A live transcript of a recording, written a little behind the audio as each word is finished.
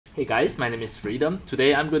Hey guys, my name is Freedom.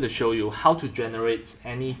 Today I'm going to show you how to generate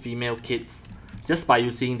any female kids just by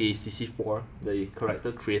using the CC4, the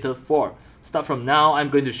character creator 4. Start from now, I'm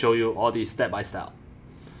going to show you all the step by step.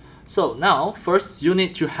 So now, first you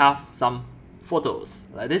need to have some photos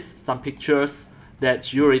like this, some pictures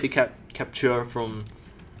that you already capture from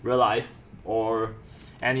real life or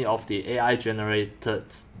any of the AI generated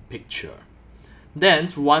picture. Then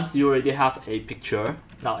once you already have a picture,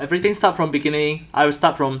 now everything start from beginning. I will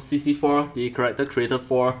start from CC4, the character creator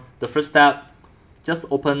 4. The first step, just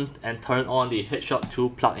open and turn on the Headshot 2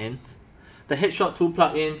 plugin. The Headshot 2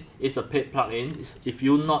 plugin is a paid plugin. If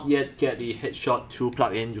you not yet get the Headshot 2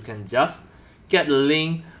 plugin, you can just get the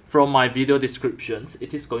link from my video descriptions.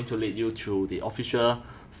 It is going to lead you to the official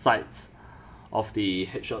site of the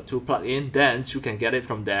Headshot 2 plugin. Then you can get it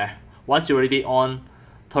from there. Once you're already on,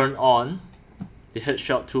 turn on the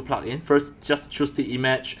Headshot 2 plugin. First, just choose the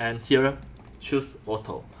image and here choose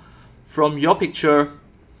auto. From your picture,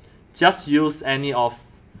 just use any of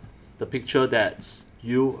the picture that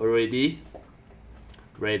you already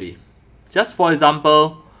ready. Just for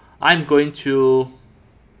example, I'm going to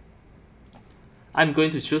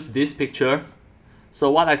choose this picture.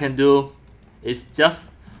 So what I can do is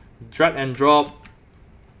just drag and drop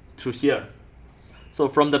to here. So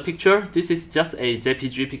from the picture, this is just a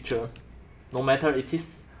JPG picture. No matter it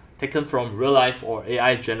is taken from real life or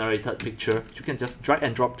AI generated picture, you can just drag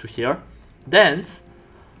and drop to here. Then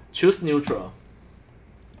choose neutral,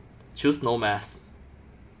 choose no mask,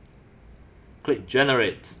 click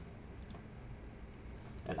generate,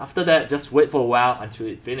 and after that just wait for a while until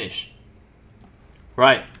it finish.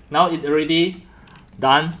 Right, now it already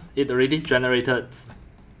done, it already generated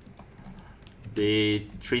the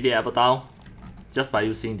 3D avatar just by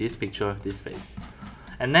using this picture, this face.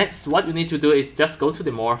 And next, what you need to do is just go to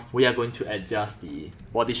the morph. We are going to adjust the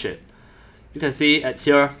body shape. You can see at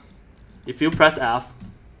here, if you press F,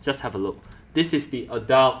 just have a look. This is the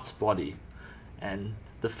adult body. And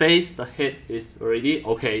the face, the head is already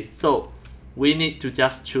okay. So we need to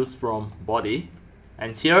just choose from body.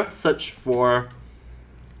 And here, search for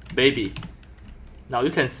baby. Now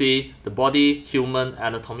you can see the body, human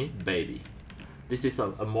anatomy, baby. This is a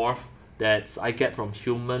morph that I get from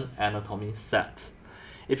human anatomy set.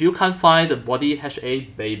 If you can't find the body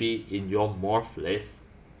HA baby in your morph list,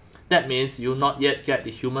 that means you not yet get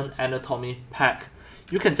the human anatomy pack.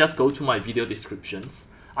 You can just go to my video descriptions.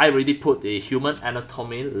 I already put the human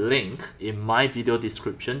anatomy link in my video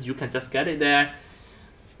description. You can just get it there.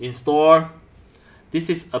 Install. This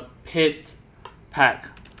is a paid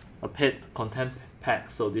pack, a paid content pack,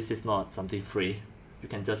 so this is not something free. You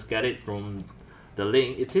can just get it from the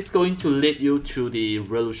link. It is going to lead you to the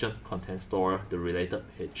Revolution content store, the related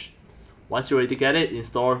page. Once you already get it,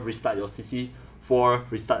 install, restart your CC4,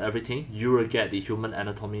 restart everything, you will get the human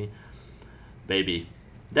anatomy baby.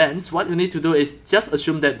 Then what you need to do is just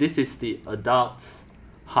assume that this is the adult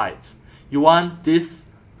height. You want this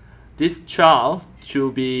child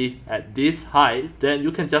to be at this height, then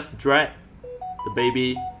you can just drag the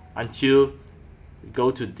baby until you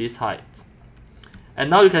go to this height. And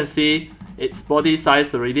now you can see its body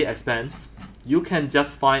size already expands. You can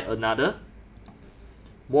just find another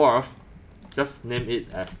morph, just name it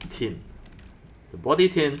as teen. The body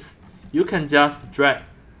teens, you can just drag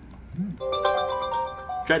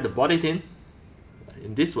the body teen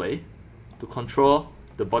in this way to control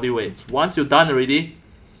the body weight. Once you're done already,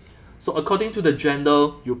 so according to the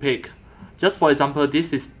gender you pick, just for example,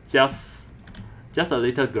 this is just a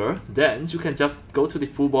little girl, then you can just go to the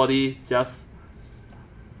full body, just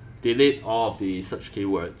delete all of the search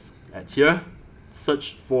keywords. And here,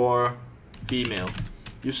 search for female.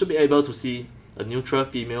 You should be able to see a neutral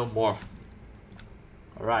female morph.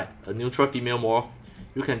 Alright, a neutral female morph.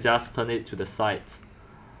 You can just turn it to the side.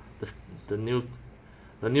 The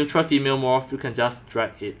neutral female morph, you can just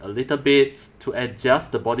drag it a little bit to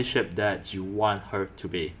adjust the body shape that you want her to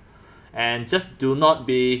be. And just do not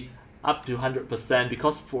be up to 100%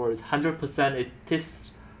 because for 100% it is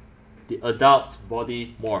the adult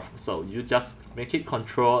body morph. So you just make it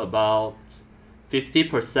control about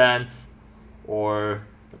 50% or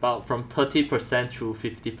about from 30% to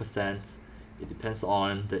 50%. It depends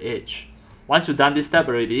on the age. Once you've done this step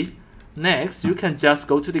already, next you can just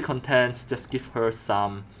go to the contents, just give her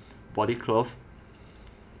some body cloth.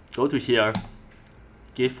 Go to here,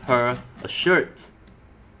 give her a shirt.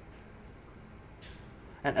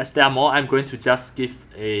 And as there are more, I'm going to just give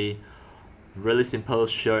a really simple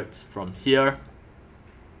shirt from here.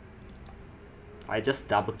 I just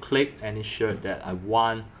double click any shirt that I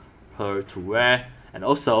want her to wear, and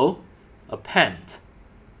also a pant.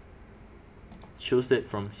 Choose it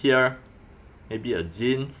from here, maybe a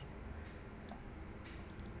jeans.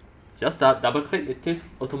 Just double click, it is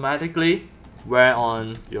automatically wear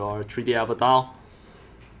on your 3D avatar.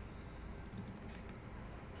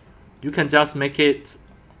 You can just make it,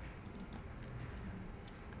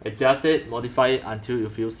 adjust it, modify it until you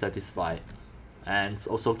feel satisfied. And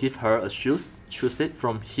also give her a shoes, choose it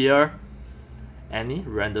from here, any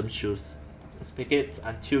random shoes. Just pick it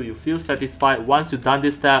until you feel satisfied. Once you've done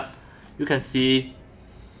this step, you can see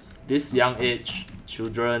this young age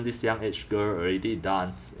children, this young age girl already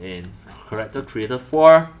done in Character Creator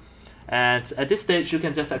 4. And at this stage, you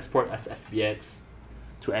can just export as FBX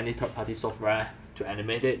to any third-party software to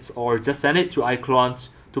animate it, or just send it to iClone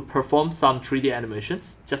to perform some 3D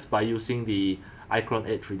animations just by using the iClone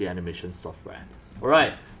 8 3D animation software.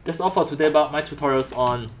 Alright, that's all for today about my tutorials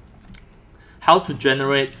on how to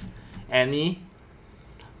generate any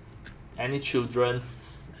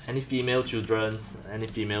children's, any female children's, any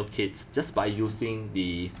female kids just by using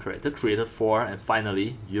the Character Creator 4, and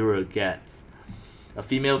finally you will get a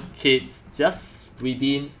female kids just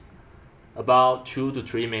within about 2 to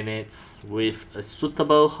 3 minutes with a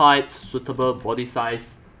suitable height, suitable body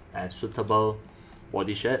size, and suitable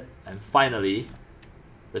body shape. And finally,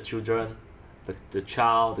 the children, the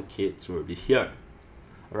child, the kids will be here.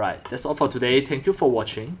 Alright, that's all for today. Thank you for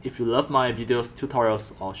watching. If you love my videos,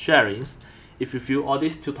 tutorials, or sharings, if you feel all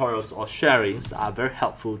these tutorials or sharings are very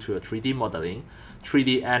helpful to your 3D modeling,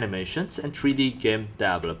 3D animations, and 3D game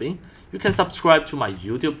developing, you can subscribe to my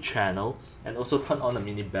YouTube channel and also turn on the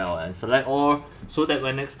mini bell and select all, so that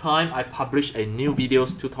when next time I publish a new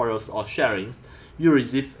videos, tutorials, or sharings, you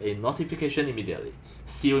receive a notification immediately.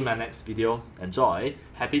 See you in my next video. Enjoy.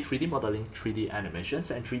 Happy 3D modeling, 3D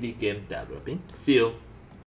animations, and 3D game developing. See you.